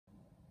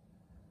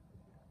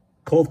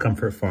Cold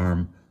Comfort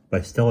Farm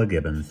by Stella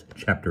Gibbons,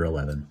 Chapter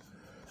 11.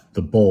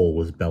 The bull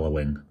was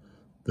bellowing.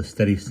 The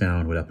steady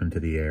sound went up into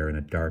the air in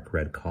a dark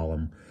red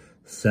column.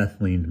 Seth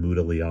leaned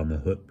moodily on the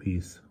hoot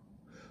piece,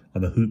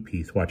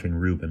 watching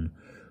Reuben,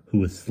 who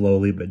was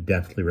slowly but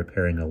deftly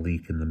repairing a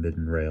leak in the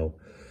midden rail.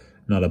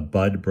 Not a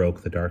bud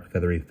broke the dark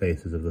feathery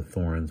faces of the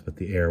thorns, but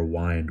the air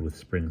whined with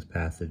spring's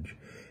passage.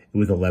 It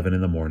was 11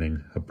 in the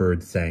morning. A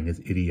bird sang his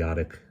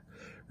idiotic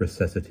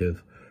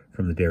recitative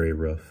from the dairy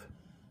roof.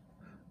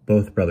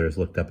 Both brothers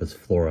looked up as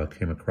Flora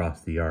came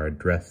across the yard,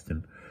 dressed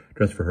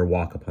for her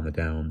walk upon the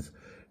downs.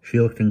 She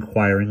looked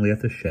inquiringly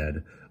at the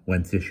shed,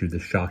 whence issued the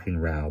shocking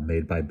row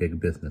made by Big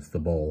Business, the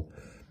bull.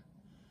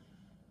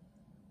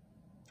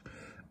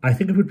 "I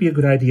think it would be a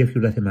good idea if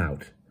you let him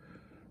out,"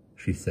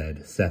 she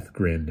said. Seth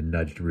grinned and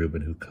nudged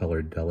Reuben, who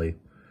colored dully.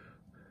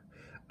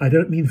 "I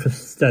don't mean for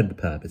stud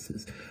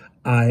purposes.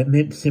 I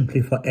meant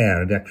simply for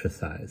air and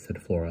exercise,"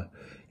 said Flora.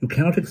 "You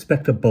cannot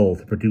expect a bull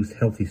to produce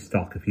healthy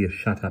stock if he is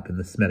shut up in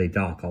the smelly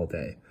dark all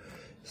day."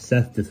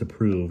 Seth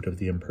disapproved of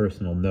the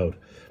impersonal note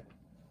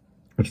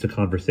which the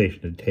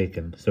conversation had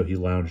taken, so he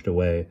lounged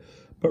away.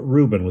 But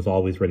Reuben was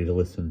always ready to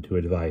listen to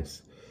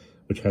advice,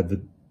 which had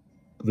the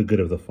good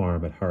of the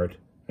farm at heart,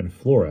 and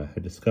Flora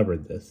had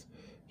discovered this,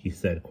 he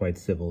said quite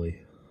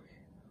civilly.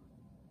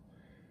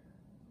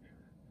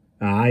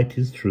 "Aye,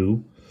 'tis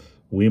true.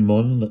 We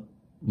mun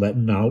let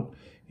un out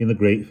in the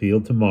great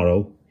field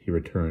tomorrow." He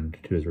returned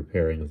to his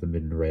repairing of the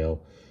midden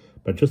rail,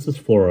 but just as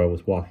Flora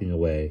was walking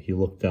away, he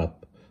looked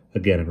up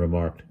again and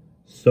remarked,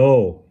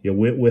 "So, you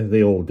went with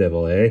the old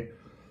devil, eh?"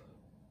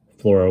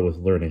 Flora was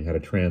learning how to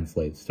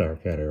translate the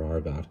Starkadder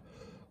Argot,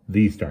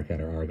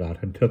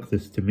 and took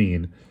this to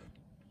mean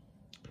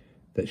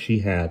that she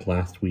had,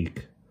 last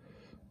week,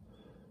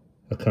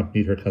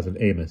 accompanied her cousin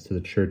Amos to the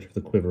Church of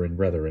the Quivering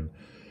Brethren.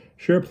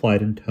 She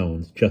replied in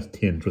tones just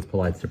tinged with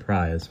polite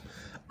surprise.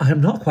 "I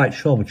am not quite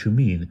sure what you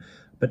mean,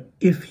 but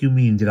if you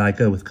mean did I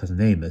go with cousin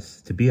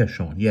Amos to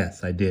Beershorn,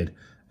 yes, I did."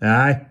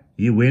 "Aye,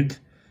 you went,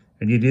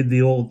 and did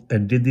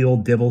the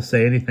old devil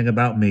say anything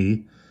about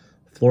me?"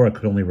 Flora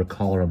could only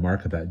recall a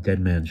remark about dead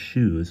man's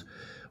shoes,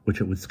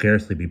 which it would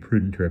scarcely be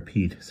prudent to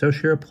repeat, so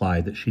she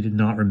replied that she did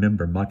not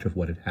remember much of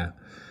what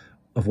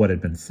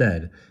had been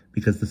said,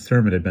 because the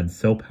sermon had been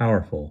so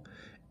powerful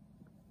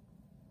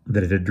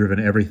that it had driven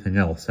everything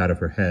else out of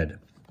her head.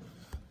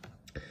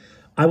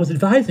 "I was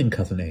advising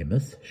cousin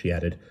Amos," she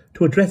added,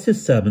 "to address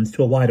his sermons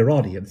to a wider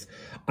audience.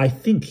 I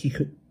think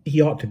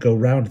he ought to go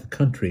round the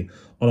country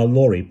on a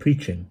lorry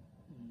preaching."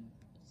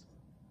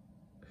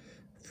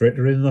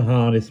 "Frittering the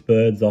harness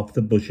birds off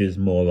the bushes,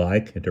 more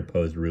like,"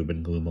 interposed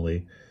Reuben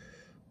gloomily.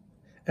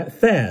 "At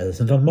fairs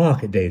and on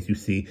market days, you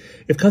see.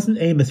 If cousin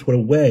Amos were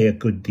away a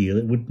good deal,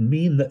 it would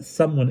mean that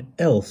someone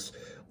else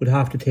would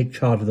have to take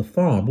charge of the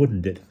farm,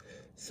 wouldn't it?"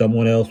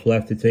 "Someone else will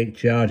have to take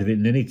charge of it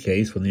in any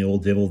case when the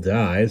old devil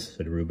dies,"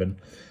 said Reuben.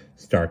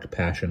 Stark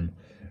passion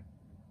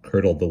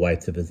curdled the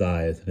whites of his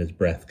eyes, and his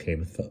breath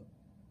came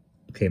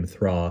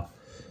thraw.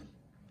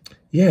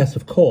 "Yes,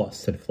 of course,"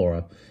 said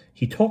Flora.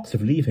 "He talks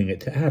of leaving it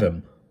to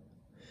Adam.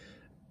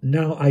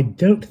 Now, I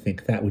don't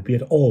think that would be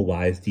at all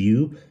wise, do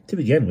you? To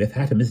begin with,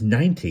 Adam is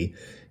 90.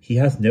 He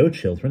has no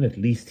children, at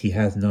least he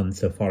has none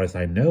so far as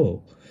I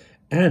know.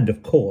 And,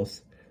 of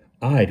course,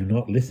 I do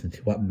not listen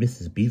to what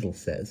Mrs. Beadle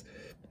says.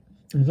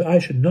 But I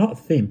should not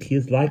think he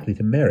is likely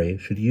to marry,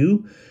 should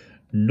you?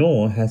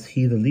 Nor has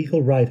he the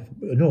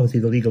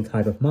legal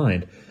type of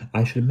mind.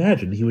 I should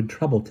imagine he would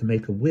trouble to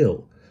make a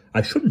will.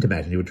 I shouldn't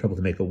imagine he would trouble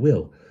to make a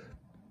will,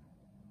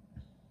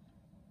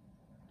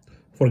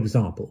 for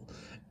example.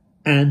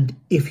 And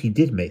if he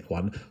did make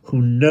one,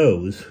 who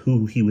knows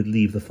who he would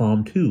leave the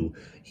farm to?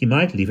 He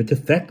might leave it to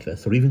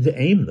Feckless or even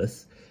to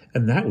Aimless,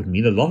 and that would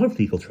mean a lot of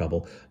legal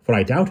trouble, for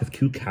I doubt if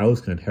 2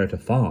 cows can inherit a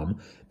farm.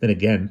 Then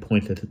again,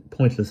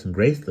 Pointless and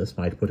Graceless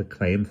might put a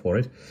claim for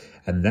it,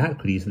 and that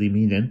could easily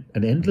mean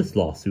an endless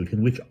lawsuit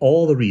in which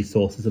all the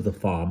resources of the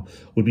farm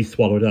would be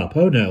swallowed up.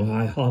 Oh no,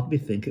 I hardly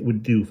think it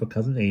would do for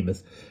cousin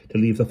Amos to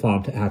leave the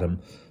farm to Adam.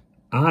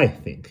 I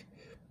think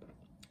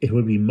it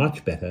would be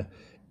much better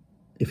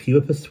if he were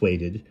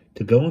persuaded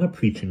to go on a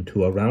preaching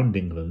tour round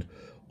England,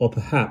 or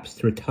perhaps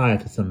to retire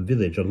to some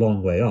village a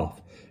long way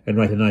off, and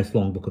write a nice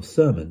long book of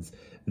sermons.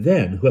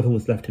 Then whoever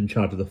was left in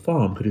charge of the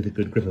farm could get a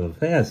good grip of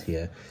affairs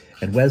here,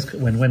 and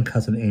when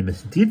cousin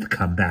Amos did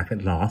come back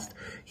at last,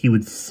 he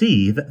would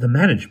see that the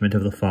management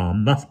of the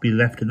farm must be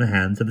left in the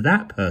hands of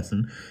that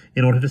person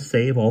in order to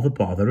save all the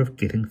bother of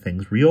getting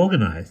things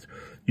reorganized.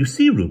 You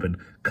see, Reuben,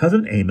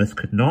 cousin Amos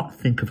could not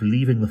think of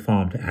leaving the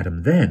farm to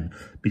Adam then,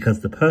 because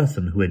the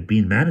person who had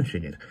been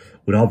managing it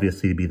would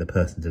obviously be the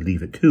person to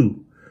leave it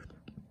to.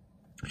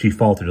 She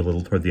faltered a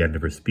little toward the end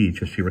of her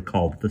speech as she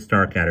recalled that the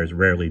Starkadders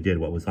rarely did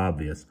what was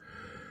obvious,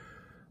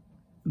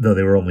 though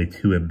they were only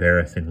too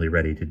embarrassingly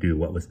ready to do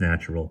what was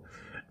natural.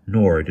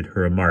 Nor did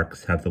her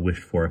remarks have the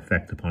wished-for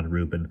effect upon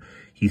Reuben.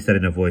 He said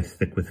in a voice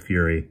thick with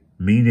fury,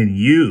 "Meaning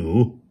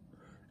you?"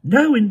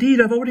 "No, indeed,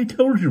 I've already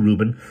told you,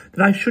 Reuben,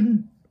 that I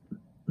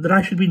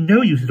should be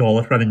no use at all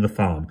at running the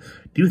farm.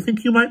 Do you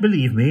think you might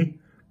believe me?"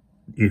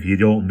 "If you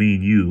don't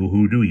mean you,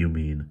 who do you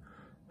mean?"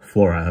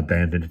 Flora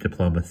abandoned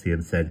diplomacy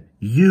and said,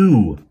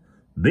 "You!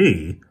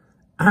 Me?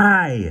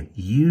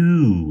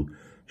 You!"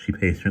 She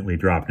patiently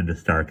dropped into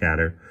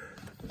Starkadder.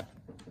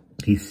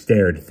 He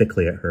stared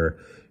thickly at her.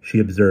 She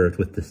observed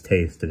with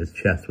distaste that his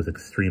chest was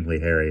extremely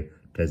hairy.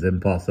 "'Tis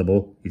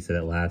impossible," he said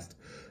at last.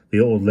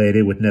 "The old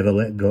lady would never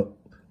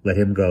let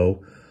him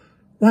go."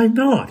 "Why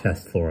not?"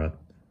 asked Flora.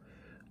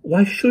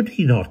 "Why should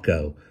he not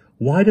go?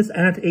 Why does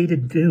Aunt Ada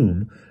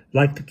Doom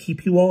like to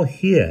keep you all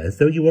here, as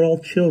though you were all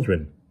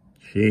children?"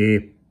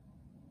 She's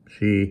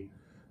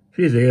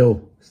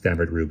ill,"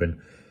 stammered Reuben,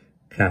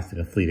 casting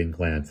a fleeting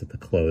glance at the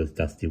closed,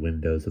 dusty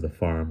windows of the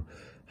farm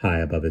high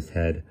above his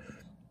head,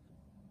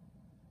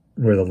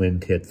 where the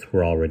lintits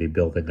were already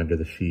building under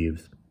the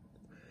sheaves.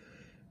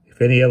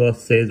 "If any of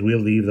us says we'll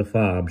leave the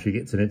farm, she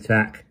gets an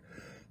attack.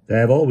 There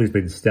have always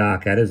been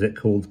Starkadders at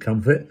Cold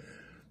Comfort.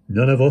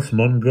 None of us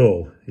mun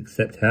go,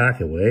 except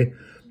Harkaway,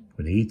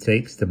 when he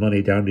takes the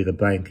money down to the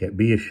bank at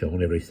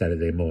Beershorn every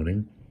Saturday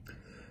morning."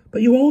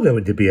 "But you all go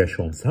into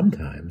Beershorn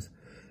sometimes."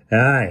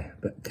 "Aye,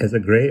 but 'tis a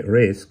great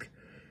risk.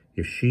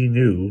 If she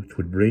knew,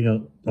 'twould bring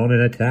on an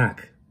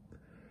attack."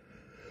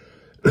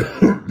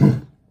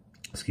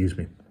 Excuse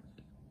me.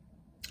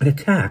 "An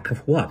attack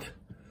of what?"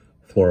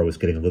 Flora was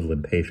getting a little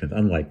impatient.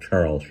 Unlike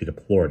Charles, she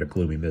deplored a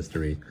gloomy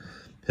mystery.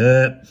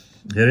 Her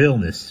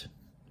illness.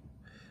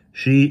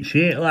 She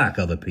ain't like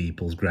other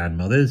people's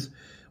grandmothers.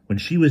 When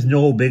she was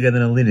no bigger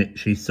than a linnet,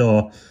 she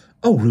saw...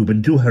 Oh,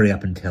 Reuben, do hurry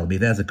up and tell me,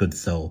 there's a good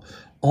soul.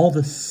 All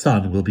the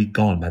sun will be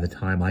gone by the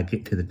time I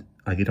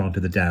get onto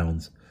the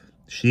downs.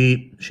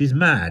 She's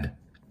mad.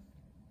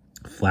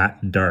 Flat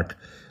and dark,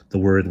 the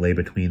word lay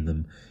between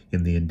them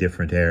in the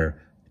indifferent air.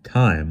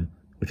 Time,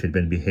 which had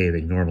been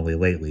behaving normally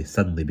lately,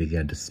 suddenly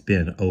began to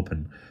spin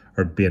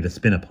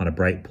upon a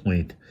bright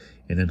point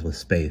in endless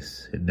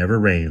space. It never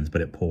rains,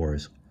 but it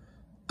pours.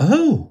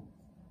 "Oh,"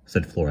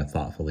 said Flora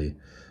thoughtfully.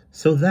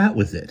 "So that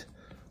was it.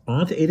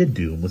 Aunt Ada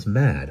Doom was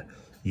mad.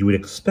 You would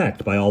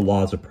expect, by all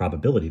laws of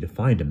probability, to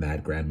find a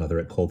mad grandmother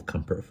at Cold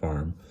Comfort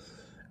Farm.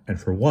 And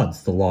for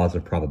once, the laws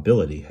of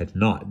probability had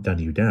not done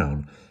you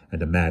down,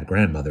 and a mad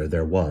grandmother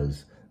there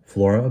was."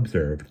 Flora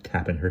observed,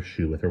 tapping her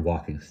shoe with her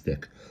walking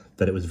stick,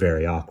 that it was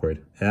very awkward.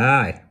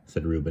 "Aye,"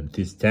 said Reuben,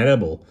 "'tis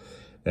terrible.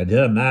 And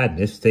her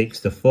madness takes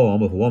the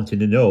form of wanting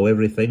to know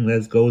everything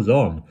that goes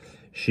on.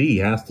 She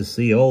has to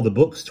see all the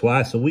books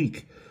twice a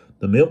week.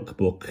 The milk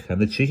book,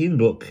 and the chicken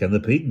book, and the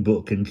pig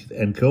book,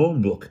 and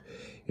corn book.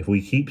 If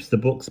we keeps the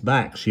books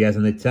back, she has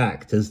an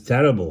attack. 'Tis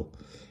terrible.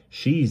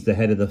 She's the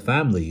head of the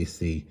family, you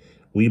see.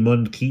 We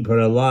mun keep her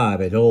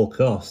alive at all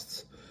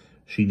costs.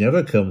 She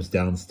never comes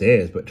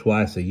downstairs but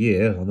twice a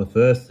year, on the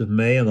 1st of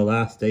May and the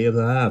last day of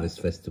the Harvest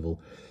Festival.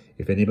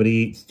 If anybody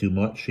eats too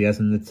much, she has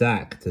an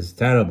attack. 'Tis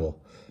terrible."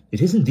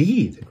 "It is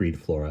indeed," agreed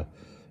Flora.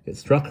 It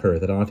struck her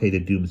that Aunt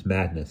Ada Doom's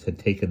madness had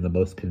taken the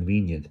most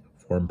convenient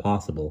form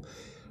possible.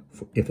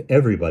 If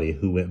everybody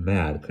who went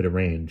mad could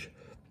arrange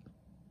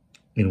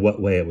in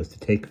what way it was to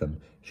take them,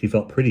 she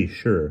felt pretty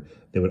sure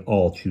they would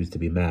all choose to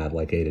be mad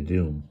like Ada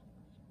Doom.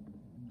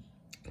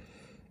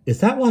 "Is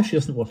that why she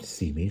doesn't want to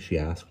see me?" she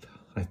asked.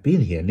 "I've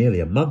been here nearly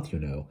a month, you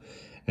know,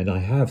 and I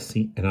have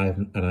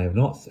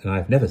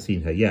never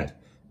seen her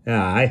yet."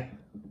 "Aye,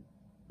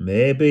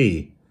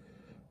 maybe,"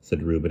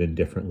 said Reuben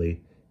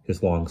indifferently.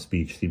 His long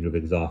speech seemed to have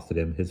exhausted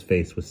him. His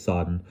face was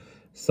sodden,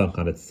 sunk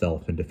on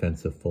itself in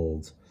defensive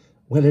folds.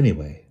 "Well,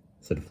 anyway,"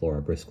 said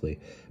Flora briskly,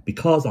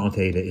 "because Aunt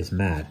Ada is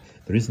mad,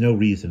 there is no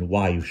reason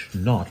why you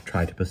should not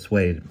try to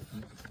persuade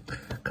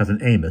Cousin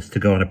Amos to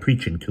go on a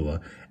preaching tour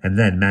and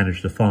then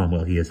manage the farm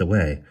while he is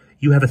away.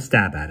 You have a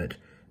stab at it."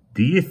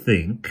 "Do you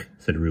think,"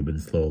 said Reuben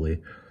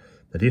slowly,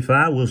 "that if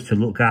I was to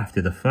look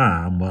after the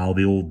farm while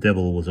the old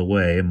devil was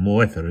away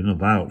moithering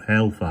about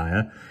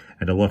hellfire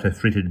and a lot of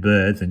fritted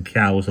birds and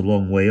cows a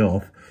long way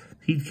off,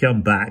 he'd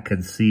come back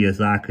and see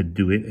as I could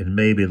do it and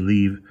maybe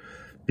leave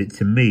it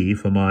to me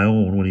for my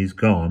own when he's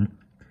gone?"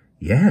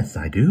 "Yes,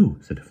 I do,"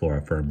 said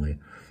Flora firmly.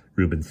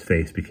 Reuben's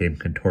face became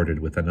contorted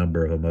with a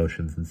number of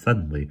emotions, and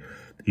suddenly,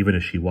 even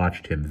as she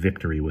watched him,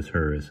 victory was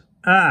hers.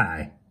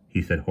 "Aye,"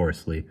 he said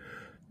hoarsely.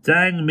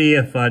 "Dang me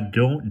if I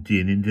don't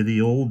din into the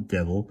old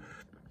devil.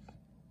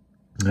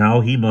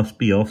 Now he must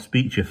be off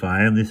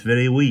speechifying this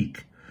very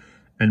week."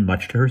 And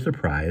much to her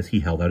surprise, he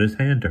held out his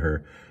hand to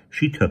her.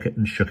 She took it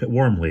and shook it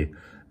warmly.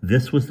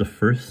 This was the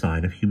first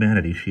sign of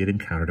humanity she had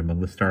encountered among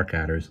the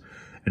Starkadders,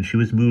 and she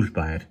was moved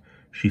by it.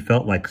 She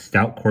felt like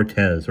Stout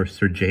Cortez or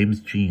Sir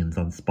James Jeans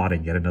on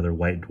spotting yet another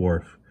white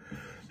dwarf.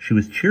 She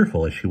was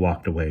cheerful as she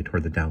walked away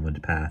toward the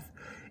downland path.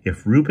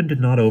 If Reuben did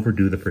not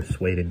overdo the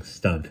persuading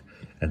stunt,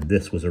 and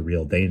this was a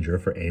real danger,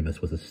 for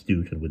Amos was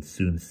astute and would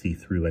soon see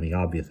through any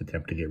obvious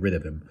attempt to get rid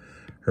of him,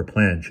 her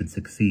plan should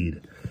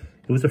succeed.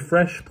 It was a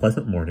fresh,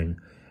 pleasant morning,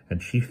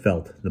 and she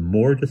felt the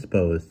more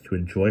disposed to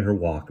enjoy her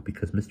walk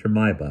because Mr.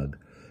 Mybug,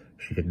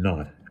 she had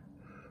not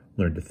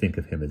learned to think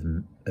of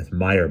him as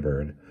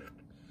Meyerberg,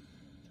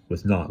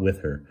 was not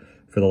with her.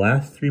 For the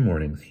last 3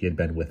 mornings he had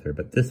been with her,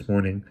 but this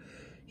morning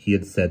he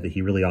had said that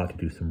he really ought to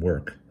do some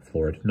work.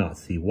 Flora did not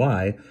see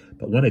why,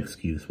 but one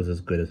excuse was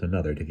as good as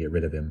another to get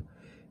rid of him.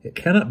 It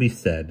cannot be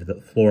said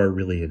that Flora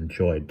really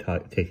enjoyed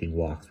taking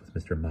walks with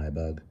Mr.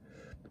 Mybug.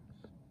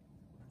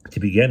 To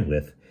begin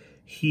with,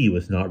 he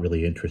was not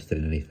really interested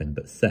in anything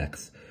but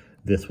sex.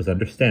 This was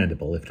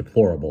understandable, if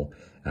deplorable.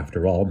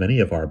 After all, many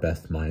of our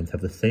best minds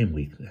have had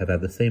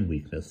the same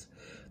weakness.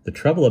 The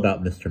trouble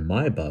about Mr.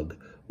 Mybug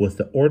was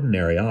that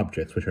ordinary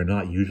objects, which are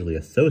not usually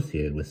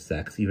associated with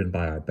sex, even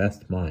by our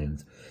best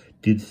minds,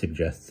 did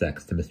suggest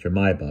sex to Mr.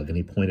 Mybug, and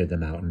he pointed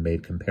them out and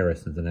made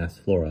comparisons and asked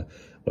Flora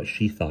what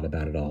she thought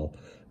about it all.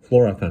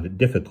 Flora found it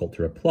difficult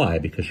to reply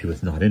because she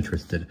was not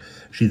interested.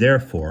 She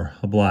therefore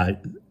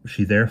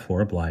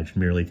obliged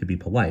merely to be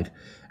polite,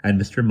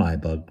 and Mr.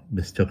 Mybug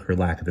mistook her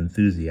lack of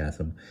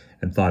enthusiasm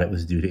and thought it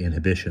was due to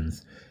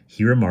inhibitions.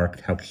 He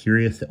remarked how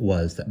curious it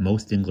was that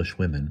most young English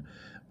women,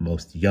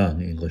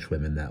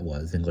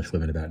 English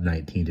women about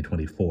 19 to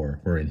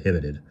 24, were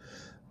inhibited.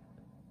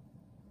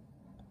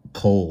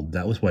 Cold,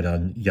 that was what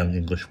young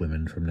English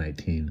women from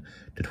 19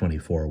 to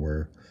 24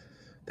 were.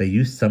 They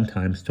used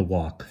sometimes to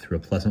walk through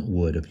a pleasant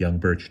wood of young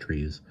birch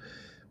trees,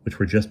 which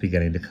were just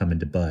beginning to come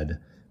into bud.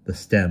 The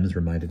stems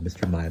reminded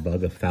Mr.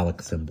 Mybug of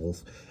phallic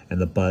symbols, and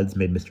the buds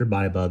made Mr.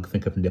 Mybug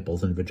think of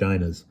nipples and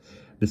vaginas.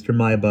 Mr.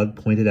 Mybug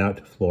pointed out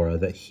to Flora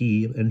that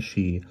he and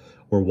she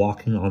were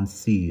walking on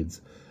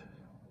seeds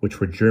which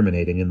were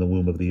germinating in the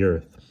womb of the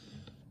earth.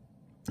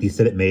 He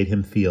said it made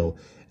him feel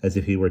as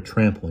if he were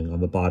trampling on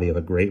the body of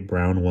a great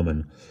brown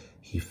woman.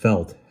 He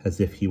felt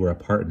as if he were a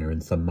partner in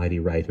some mighty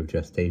rite of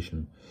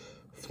gestation.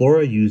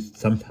 Flora used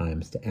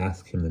sometimes to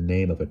ask him the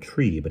name of a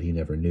tree, but he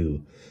never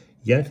knew.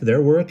 Yet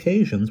there were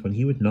occasions when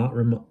he was not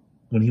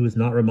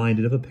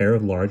reminded of a pair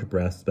of large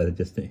breasts by the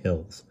distant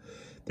hills.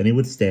 Then he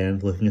would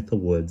stand looking at the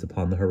woods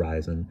upon the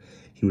horizon.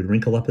 He would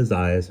wrinkle up his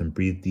eyes and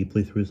breathe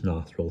deeply through his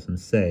nostrils and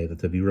say that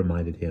the view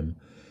reminded him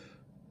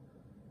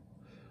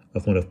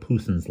of one of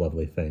Poussin's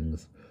lovely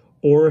things.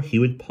 Or he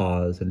would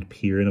pause and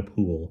peer in a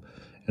pool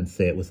and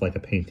say it was like a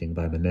painting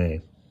by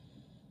Manet.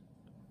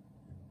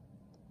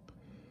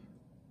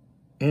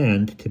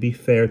 And, to be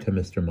fair to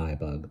Mr.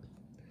 Mybug,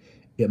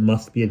 it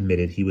must be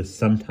admitted he was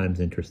sometimes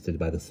interested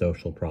by the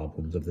social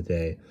problems of the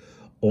day.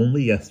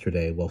 Only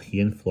yesterday, while he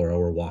and Flora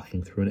were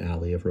walking through an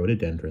alley of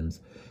rhododendrons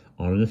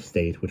on an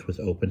estate which was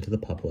open to the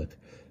public,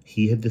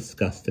 he had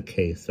discussed a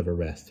case of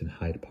arrest in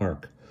Hyde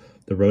Park.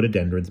 The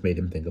rhododendrons made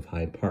him think of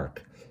Hyde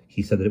Park.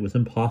 He said that it was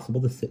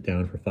impossible to sit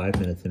down for 5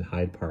 minutes in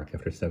Hyde Park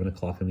after 7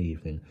 o'clock in the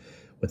evening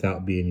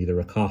without being either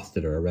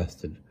accosted or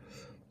arrested.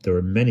 There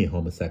were many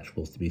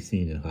homosexuals to be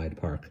seen in Hyde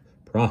Park.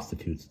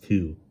 Prostitutes,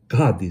 too.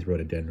 God, these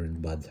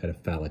rhododendron buds had a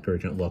phallic,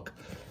 urgent look.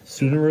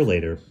 Sooner or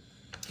later,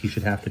 he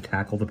should have to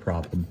tackle the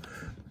problem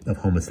of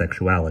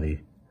homosexuality.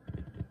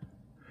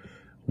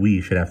 We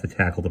should have to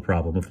tackle the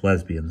problem of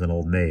lesbians and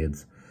old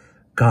maids.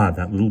 God,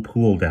 that little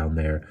pool down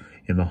there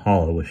in the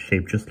hollow was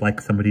shaped just like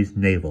somebody's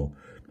navel.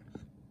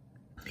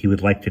 He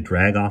would like to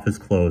drag off his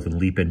clothes and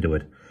leap into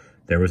it.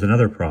 There was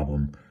another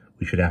problem.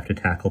 We should have to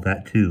tackle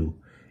that, too.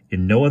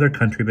 In no other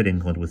country but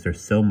England was there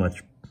so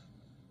much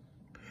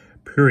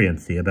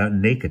pruriency about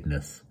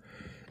nakedness.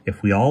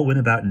 If we all went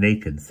about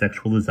naked,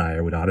 sexual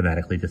desire would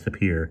automatically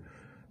disappear.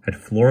 Had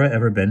Flora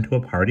ever been to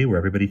a party where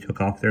everybody took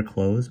off their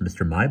clothes?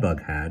 Mr.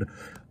 Mybug had.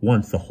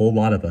 Once a whole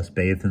lot of us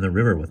bathed in the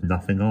river with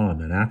nothing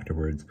on, and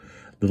afterwards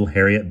little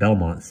Harriet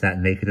Belmont sat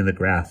naked in the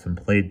grass and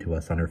played to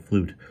us on her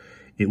flute.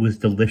 It was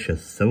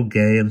delicious, so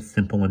gay and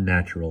simple and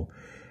natural.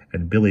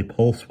 And Billy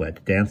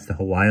Polsweat danced a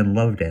Hawaiian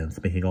love dance,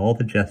 making all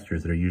the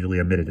gestures that are usually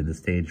omitted in the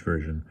stage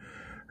version.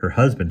 Her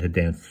husband had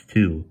danced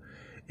too.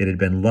 It had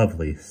been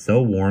lovely,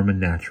 so warm and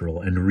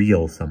natural, and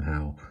real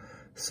somehow.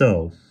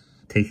 So,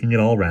 taking it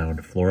all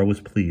round, Flora was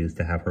pleased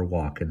to have her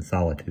walk in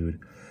solitude.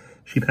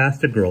 She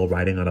passed a girl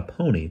riding on a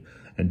pony,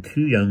 and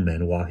 2 young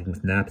men walking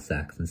with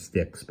knapsacks and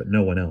sticks, but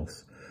no one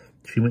else.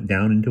 She went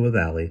down into a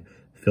valley,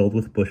 filled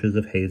with bushes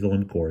of hazel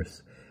and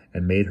gorse,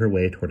 and made her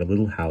way toward a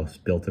little house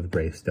built of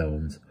gray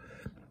stones,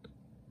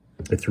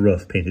 its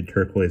roof painted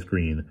turquoise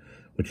green,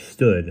 which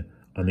stood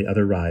on the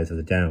other rise of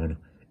the down.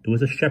 It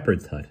was a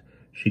shepherd's hut.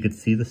 She could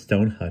see the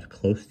stone hut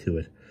close to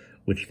it,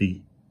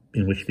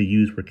 in which the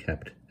ewes were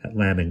kept at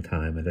lambing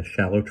time, and a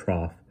shallow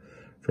trough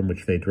from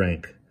which they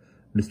drank.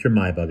 Mr.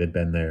 Mybug had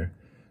been there.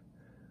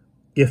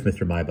 If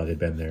Mr. Mybug had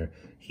been there,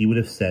 he would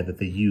have said that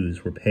the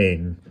ewes were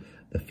paying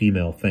the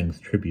female things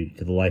tribute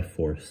to the life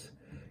force.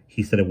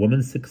 He said a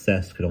woman's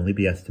success could only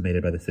be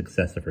estimated by the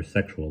success of her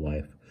sexual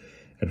life,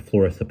 and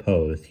Flora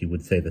supposed he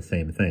would say the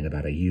same thing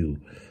about a ewe.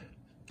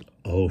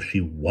 Oh,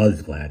 she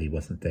was glad he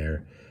wasn't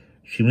there.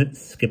 She went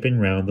skipping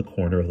round the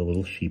corner of the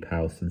little sheep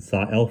house and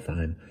saw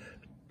Elfine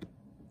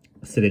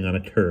sitting on a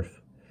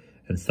turf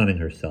and sunning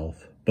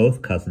herself.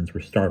 Both cousins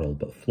were startled,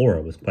 but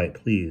Flora was quite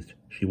pleased.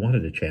 She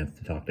wanted a chance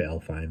to talk to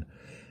Elfine.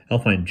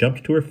 Elfine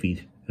jumped to her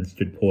feet and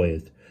stood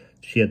poised.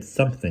 She had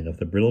something of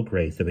the brittle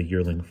grace of a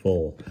yearling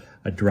foal.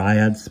 A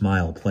dryad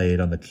smile played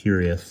on the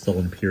curious,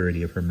 sullen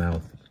purity of her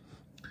mouth.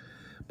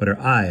 But her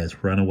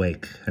eyes were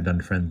unawake and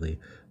unfriendly.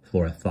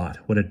 Flora thought,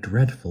 what a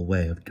dreadful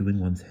way of doing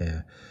one's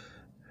hair.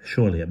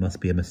 Surely it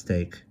must be a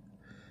mistake.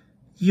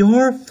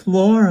 You're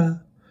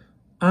Flora.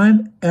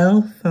 I'm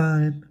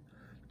Elfine,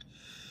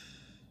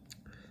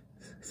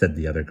 said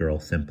the other girl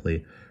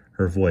simply.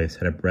 Her voice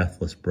had a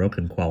breathless,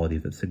 broken quality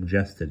that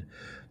suggested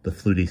the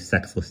fluty,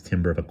 sexless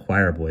timbre of a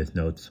choir boy's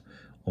notes.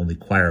 Only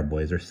choir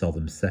boys are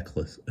seldom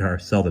sexless,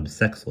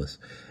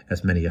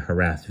 as many a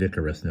harassed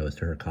vicaress knows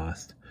to her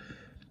cost.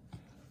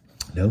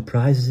 No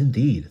prizes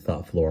indeed,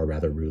 thought Flora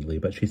rather rudely,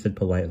 but she said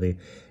politely,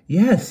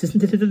 Yes,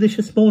 isn't it a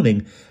delicious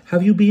morning?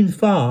 Have you been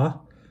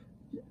far?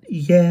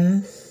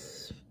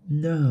 Yes,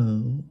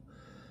 no.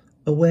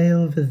 Away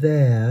over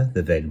there,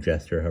 the vague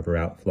gesture of her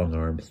outflung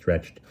arm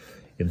stretched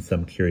in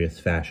some curious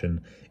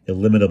fashion.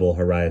 Illimitable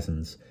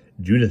horizons.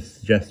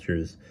 Judith's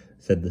gestures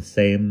had the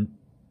same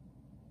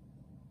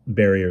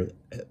barrierless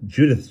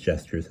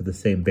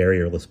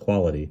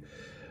quality.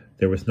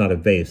 There was not a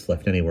vase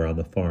left anywhere on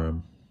the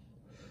farm.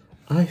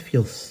 I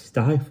feel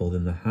stifled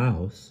in the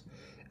house,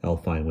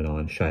 Elfine went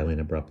on, shyly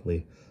and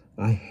abruptly.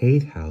 I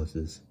hate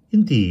houses.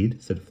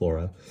 Indeed, said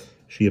Flora.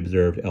 She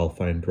observed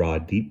Elfine draw a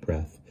deep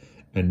breath,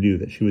 and knew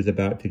that she was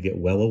about to get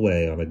well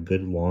away on a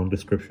good long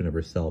description of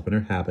herself and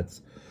her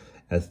habits,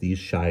 as these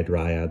shy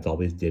dryads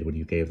always did when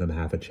you gave them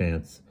half a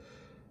chance.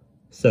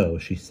 So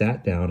she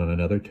sat down on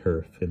another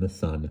turf in the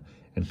sun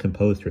and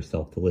composed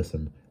herself to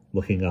listen,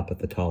 looking up at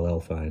the tall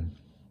Elfine.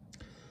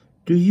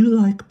 Do you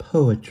like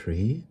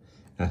poetry?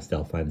 Asked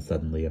Elfine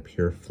suddenly. A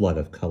pure flood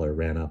of color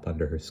ran up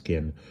under her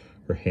skin.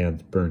 Her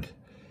hands burnt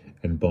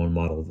and bone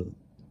mottled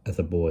as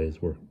a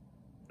boy's were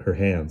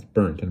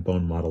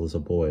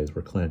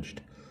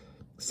clenched.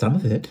 Some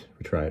of it,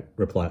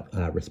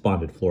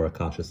 responded Flora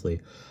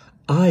cautiously.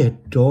 I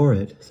adore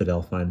it, said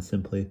Elfine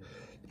simply.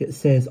 It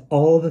says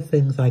all the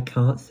things I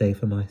can't say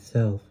for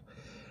myself.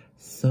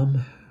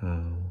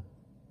 Somehow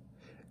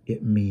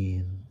it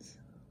means...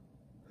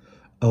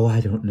 Oh,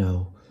 I don't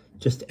know.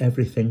 Just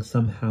everything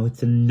somehow.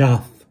 It's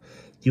enough.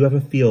 Do you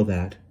ever feel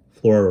that?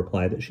 Flora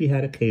replied that she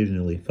had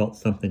occasionally felt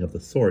something of the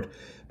sort,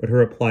 but her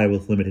reply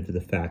was limited to the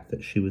fact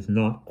that she was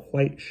not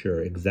quite sure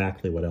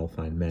exactly what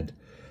Elfine meant.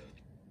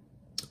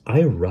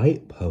 I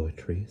write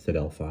poetry, said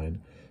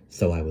Elfine.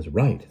 So I was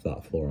right,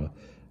 thought Flora.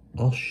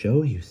 I'll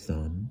show you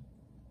some.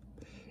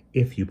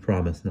 If you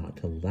promise not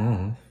to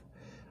laugh.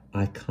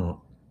 I can't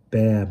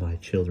bear my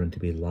children to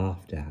be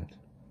laughed at.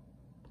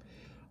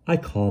 I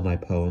call my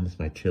poems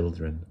my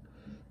children.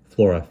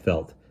 Flora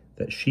felt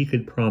that she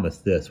could promise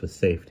this with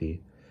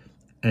safety.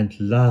 And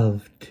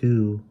love,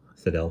 too,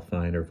 said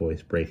Elfine, her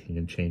voice breaking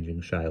and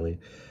changing shyly,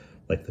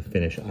 like the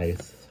Finnish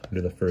ice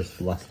under the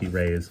first lusty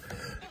rays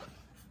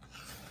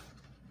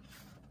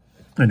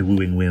and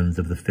wooing winds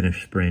of the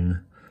Finnish spring.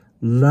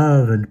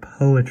 Love and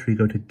poetry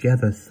go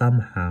together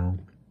somehow.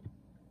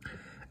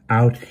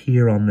 Out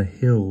here on the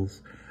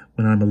hills,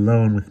 when I'm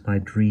alone with my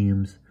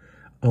dreams,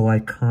 oh, I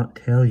can't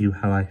tell you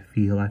how I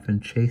feel. I've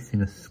been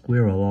chasing a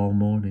squirrel all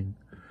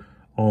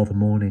the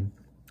morning.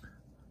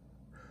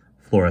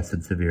 Flora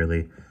said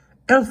severely,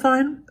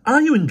 Elfine,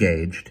 are you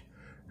engaged?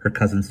 Her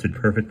cousin stood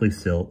perfectly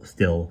still.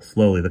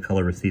 Slowly the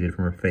color receded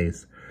from her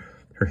face.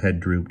 Her head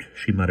drooped.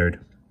 She muttered,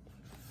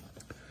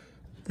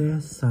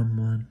 There's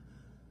someone.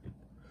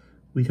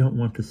 We don't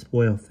want to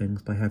spoil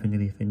things by having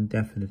anything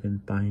definite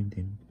and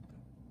binding.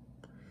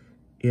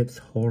 It's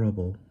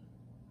horrible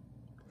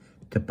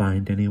to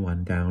bind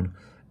anyone down.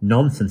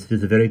 Nonsense, it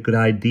is a very good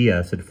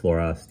idea, said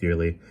Flora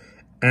austerely.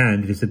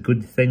 And it is a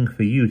good thing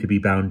for you to be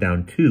bound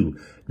down too.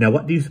 Now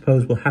what do you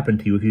suppose will happen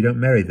to you if you don't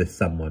marry this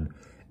someone?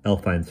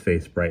 Elfine's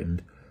face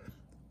brightened.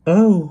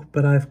 Oh,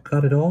 but I've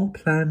got it all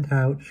planned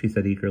out, she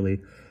said eagerly.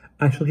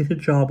 I shall get a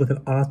job with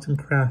an arts and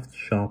crafts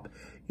shop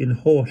in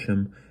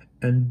Horsham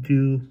and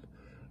do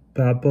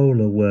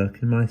barbola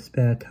work in my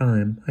spare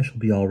time. I shall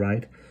be all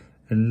right.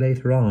 And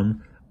later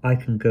on, I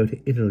can go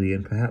to Italy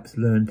and perhaps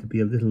learn to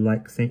be a little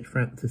like St.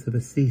 Francis of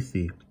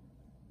Assisi.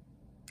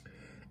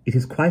 It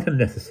is quite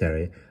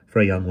unnecessary for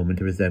a young woman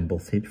to resemble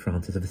St.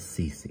 Francis of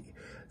Assisi,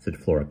 said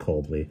Flora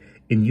coldly.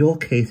 In your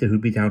case, it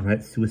would be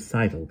downright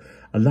suicidal.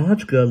 A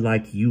large girl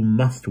like you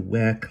must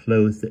wear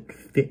clothes that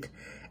fit.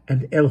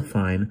 And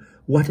Elfine,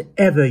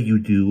 whatever you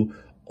do,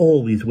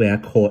 always wear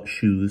court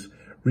shoes.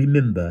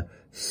 Remember,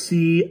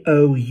 C-O-U-R-T.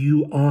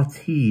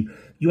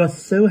 You are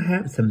so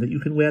handsome that you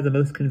can wear the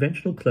most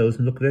conventional clothes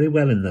and look very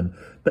well in them.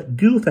 But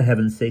do, for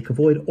heaven's sake,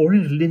 avoid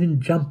orange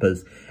linen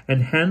jumpers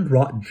and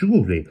hand-wrought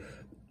jewellery.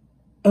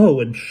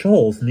 Oh, and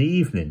shawls in the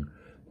evening.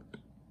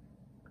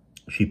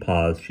 She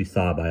paused. She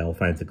saw by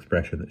Elfine's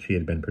expression that she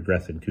had been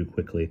progressing too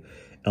quickly.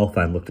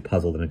 Elfine looked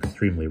puzzled and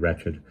extremely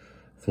wretched.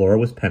 Flora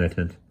was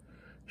penitent.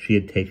 She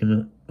had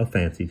taken a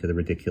fancy to the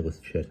ridiculous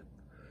chit.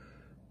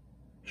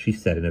 She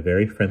said in a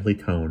very friendly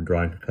tone,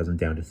 drawing her cousin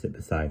down to sit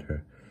beside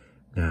her,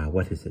 Now,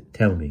 what is it?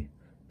 Tell me.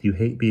 Do you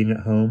hate being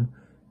at home?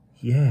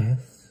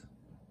 Yes,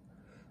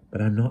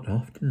 but I'm not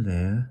often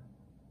there,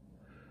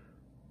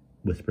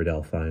 whispered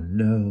Elfine.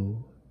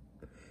 No,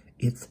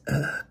 it's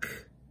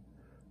Urk.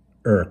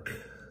 Urk.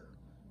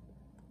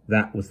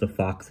 That was the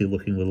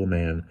foxy-looking little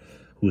man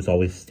who was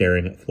always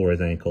staring at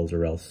Flora's ankles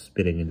or else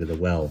spitting into the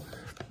well.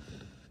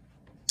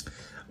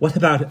 What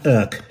about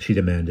Urk? She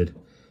demanded.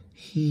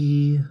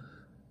 He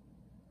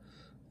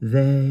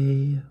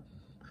I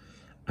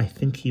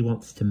think he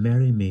wants to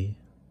marry me,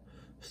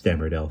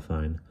 stammered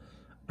Elfine.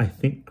 I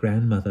think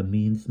grandmother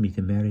means me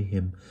to marry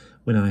him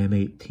when I am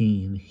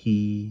 18.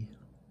 He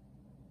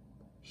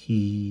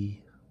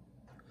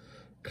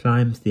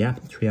climbs the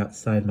apple tree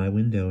outside my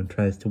window and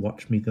tries to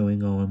watch me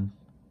going on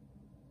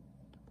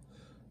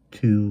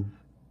to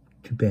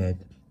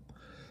bed.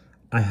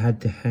 I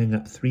had to hang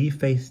up 3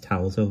 face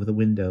towels over the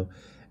window,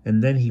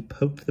 and then he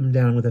poked them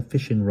down with a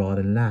fishing rod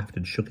and laughed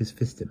and shook his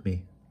fist at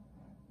me.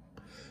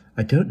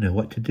 I don't know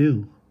what to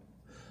do.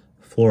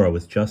 Flora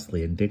was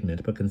justly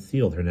indignant, but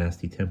concealed her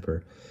nasty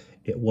temper.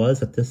 It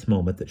was at this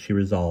moment that she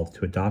resolved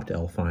to adopt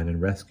Elfine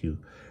and rescue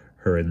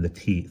her in the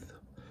teeth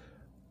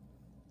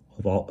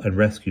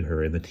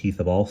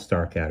of all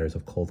Stark adders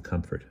of cold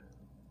comfort.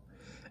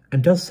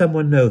 And does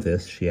someone know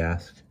this? She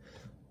asked.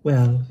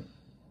 Well,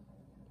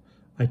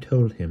 I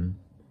told him.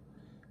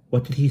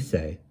 What did he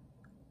say?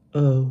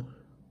 Oh,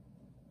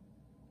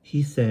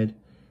 he said,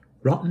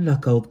 rotten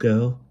luck, old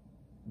girl.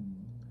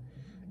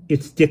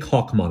 It's Dick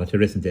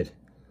Hawkmonitor, isn't it?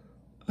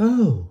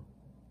 Oh,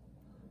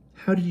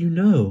 how did you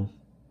know?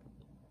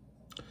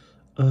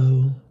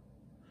 Oh,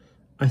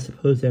 I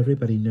suppose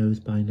everybody knows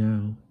by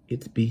now.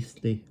 It's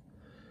beastly.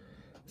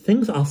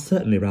 Things are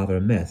certainly rather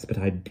a mess, but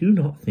I do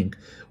not think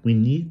we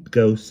need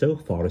go so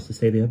far as to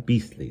say they are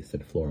beastly,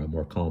 said Flora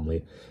more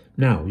calmly.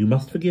 Now, you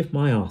must forgive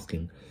my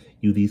asking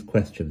you these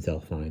questions,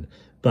 Elfine,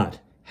 but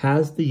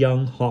has the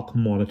young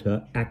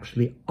Hawkmonitor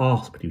actually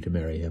asked you to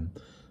marry him?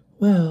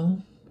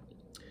 Well,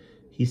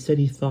 he said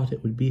he thought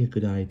it would be a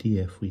good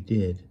idea if we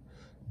did.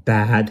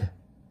 Bad,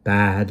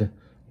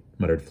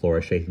 muttered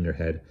Flora, shaking her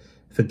head.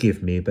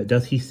 Forgive me, but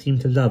does he seem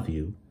to love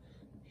you?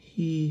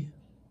 He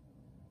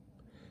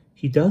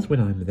does when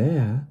I'm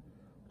there,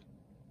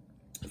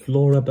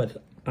 Flora,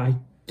 but I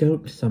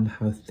don't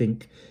somehow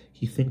think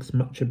he thinks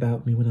much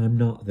about me when I'm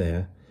not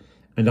there.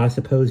 And I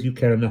suppose you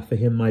care enough for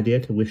him, my dear,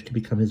 to wish to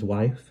become his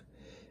wife?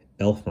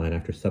 Elfine,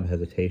 after some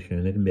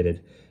hesitation,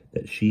 admitted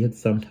that she had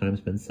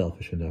sometimes been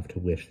selfish enough to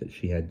wish that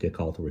she had Dick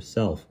all to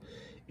herself.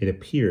 It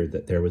appeared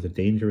that there was a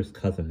dangerous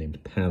cousin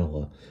named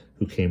Pamela,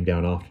 who came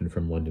down often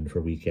from London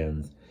for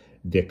weekends.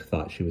 Dick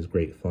thought she was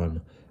great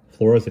fun.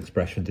 Flora's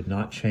expression did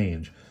not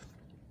change,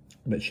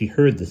 but when she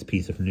heard this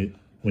piece of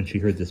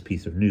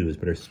news,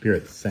 but her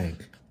spirits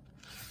sank.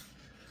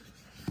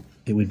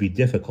 It would be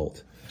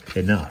difficult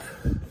enough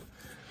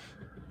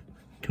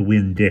to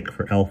win Dick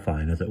for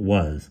Elfine as it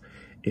was.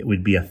 It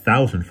would be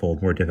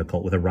 1,000-fold more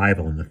difficult with a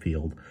rival in the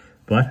field.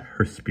 But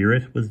her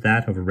spirit was of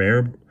that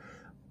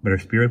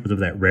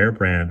rare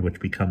brand which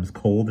becomes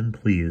cold and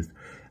pleased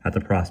at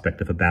the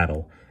prospect of a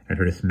battle, and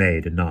her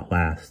dismay did not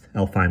last.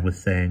 Elfine was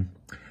saying,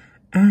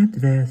 "And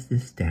there's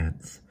this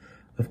dance.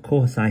 Of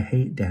course, I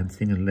hate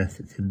dancing unless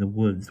it's in the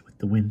woods with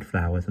the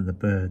windflowers and the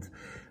birds,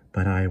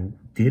 but I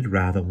did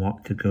rather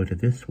want to go to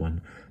this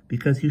one,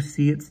 because you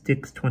see it's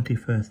Dick's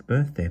 21st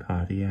birthday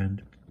party,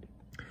 and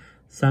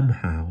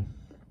somehow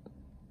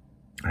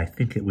I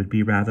think it would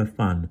be rather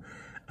fun.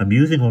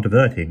 Amusing or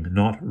diverting,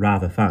 not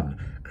rather fun,"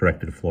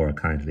 corrected Flora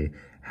kindly.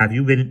 "Have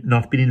you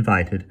not been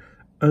invited?"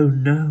 "Oh,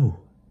 no.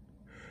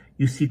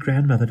 You see,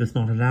 grandmother does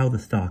not allow the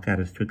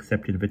Starkadders to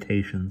accept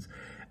invitations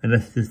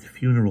unless there's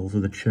funerals or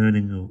the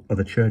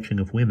churching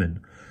of women.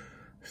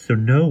 So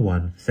no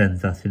one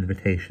sends us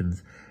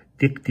invitations.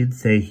 Dick did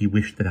say he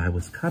wished that I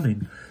was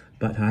coming,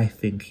 but I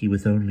think he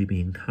was only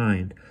being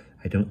kind.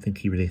 I don't think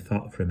he really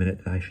thought for a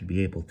minute that I should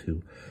be able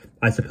to.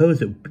 I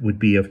suppose it would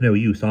be of no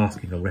use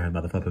asking a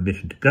grandmother for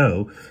permission to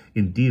go.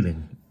 In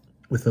dealing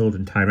with old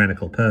and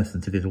tyrannical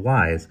persons, it is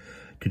wise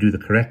to do the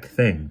correct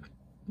thing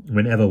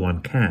whenever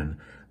one can.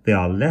 They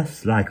are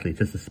less likely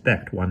to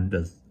suspect when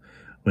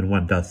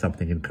one does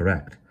something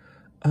incorrect."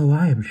 "Oh,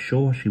 I am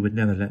sure she would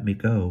never let me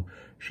go.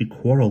 She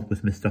quarrelled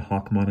with Mr.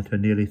 Hawkmonitor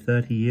nearly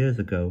 30 years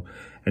ago,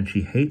 and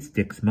she hates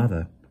Dick's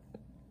mother.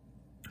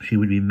 She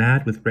would be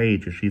mad with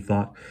rage if she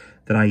thought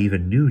that I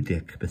even knew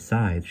Dick.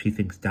 Besides, she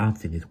thinks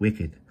dancing is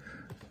wicked."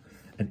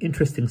 An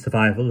interesting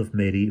survival of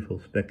medieval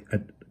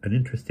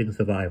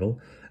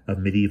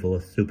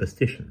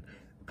superstition,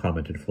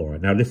 commented Flora.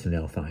 "Now listen,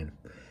 Elfine.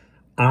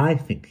 I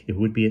think it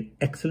would be an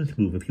excellent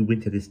move if you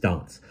went to this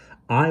dance.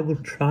 I will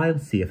try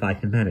and see if I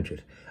can manage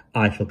it.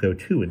 I shall go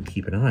too and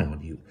keep an eye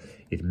on you.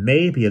 It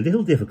may be a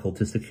little difficult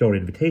to secure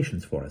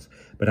invitations for us,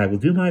 but I will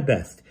do my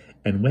best,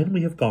 and when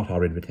we have got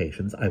our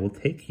invitations, I will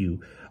take you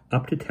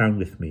up to town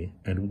with me,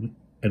 and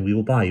we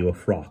will buy you a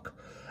frock."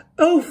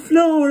 "Oh,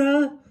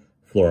 Flora!"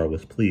 Flora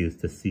was pleased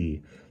to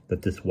see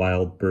that this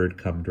wild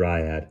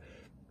bird-come-dryad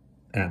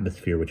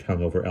atmosphere which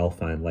hung over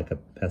Elfine like a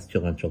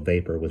pestilential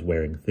vapor was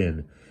wearing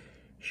thin.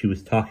 She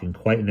was talking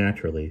quite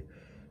naturally.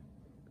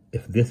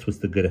 If this was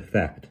the good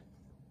effect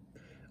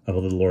of a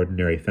little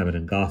ordinary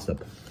feminine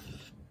gossip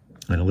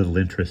and a little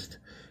interest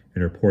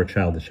in her poor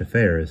childish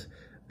affairs,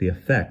 the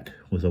effect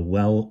of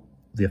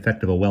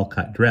a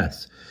well-cut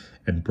dress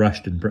and a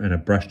brushed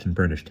and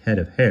burnished head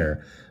of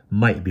hair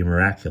might be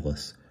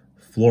miraculous.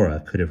 Flora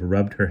could have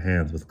rubbed her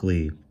hands with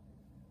glee.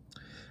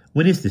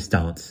 "When is this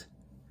dance?"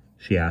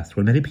 she asked.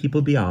 "Will many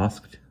people be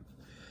asked?"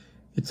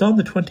 It's on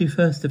the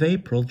 21st of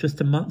April,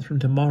 just a month from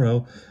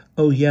tomorrow.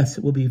 Oh, yes,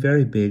 it will be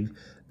very big.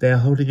 They are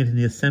holding it in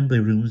the assembly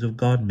rooms of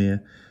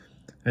Godmere,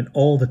 and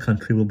all the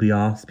country will be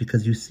asked,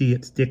 because you see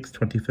it's Dick's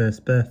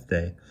 21st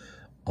birthday.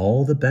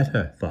 All the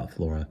better, thought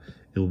Flora.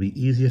 It will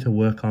be easier to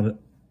work an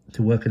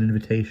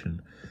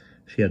invitation.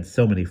 She had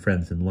so many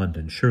friends in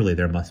London. Surely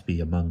there must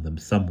be among them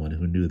someone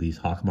who knew these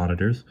hawk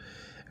monitors,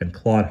 and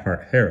Claude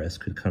Hart Harris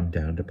could come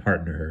down to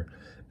partner her,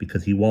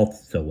 because he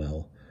waltzed so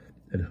well.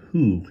 And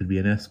who could be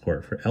an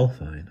escort for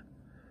Elfine?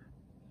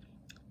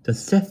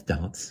 Does Seth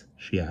dance?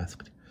 She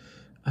asked.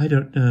 I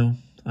don't know.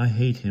 I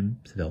hate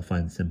him, said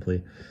Elfine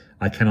simply.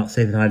 I cannot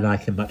say that I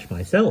like him much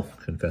myself,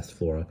 confessed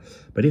Flora,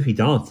 but if he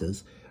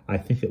dances, I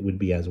think it would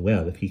be as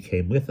well if he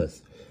came with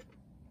us.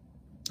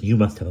 You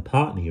must have a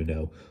partner, you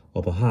know,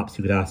 or perhaps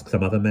you could ask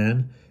some other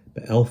man.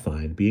 But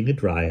Elfine, being a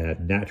dryad,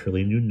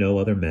 naturally knew no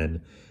other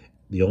men.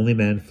 The only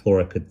man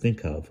Flora could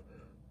think of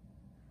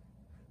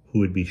who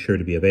would be sure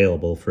to be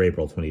available for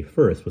April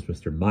 21st was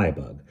Mr.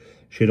 Mybug.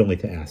 She had only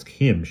to ask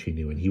him, she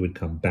knew, and he would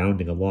come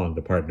bounding along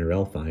to partner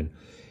Elfine.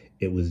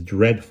 It was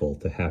dreadful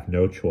to have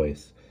no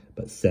choice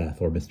but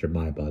Seth or Mr.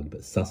 Mybug,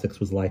 but Sussex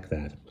was like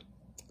that.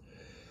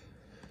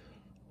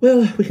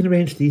 Well, we can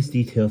arrange these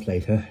details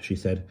later, she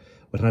said.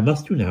 What I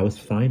must do now is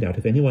find out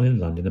if anyone in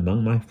London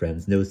among my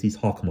friends knows these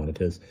hawk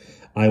monitors.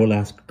 I will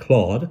ask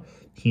Claude.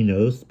 He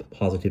knows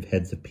positive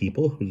heads of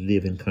people who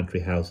live in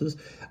country houses.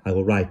 I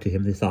will write to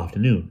him this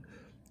afternoon.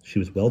 She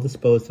was well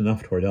disposed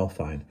enough toward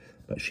Elfine,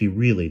 but she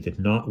really did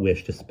not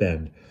wish to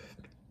spend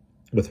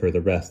with her the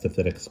rest of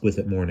that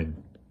exquisite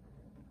morning.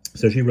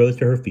 So she rose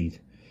to her feet,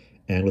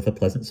 and with a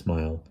pleasant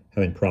smile,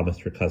 having promised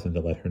her cousin to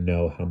let her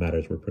know how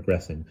matters were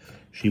progressing,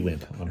 she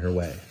went on her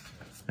way.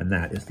 And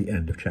that is the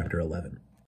end of chapter 11.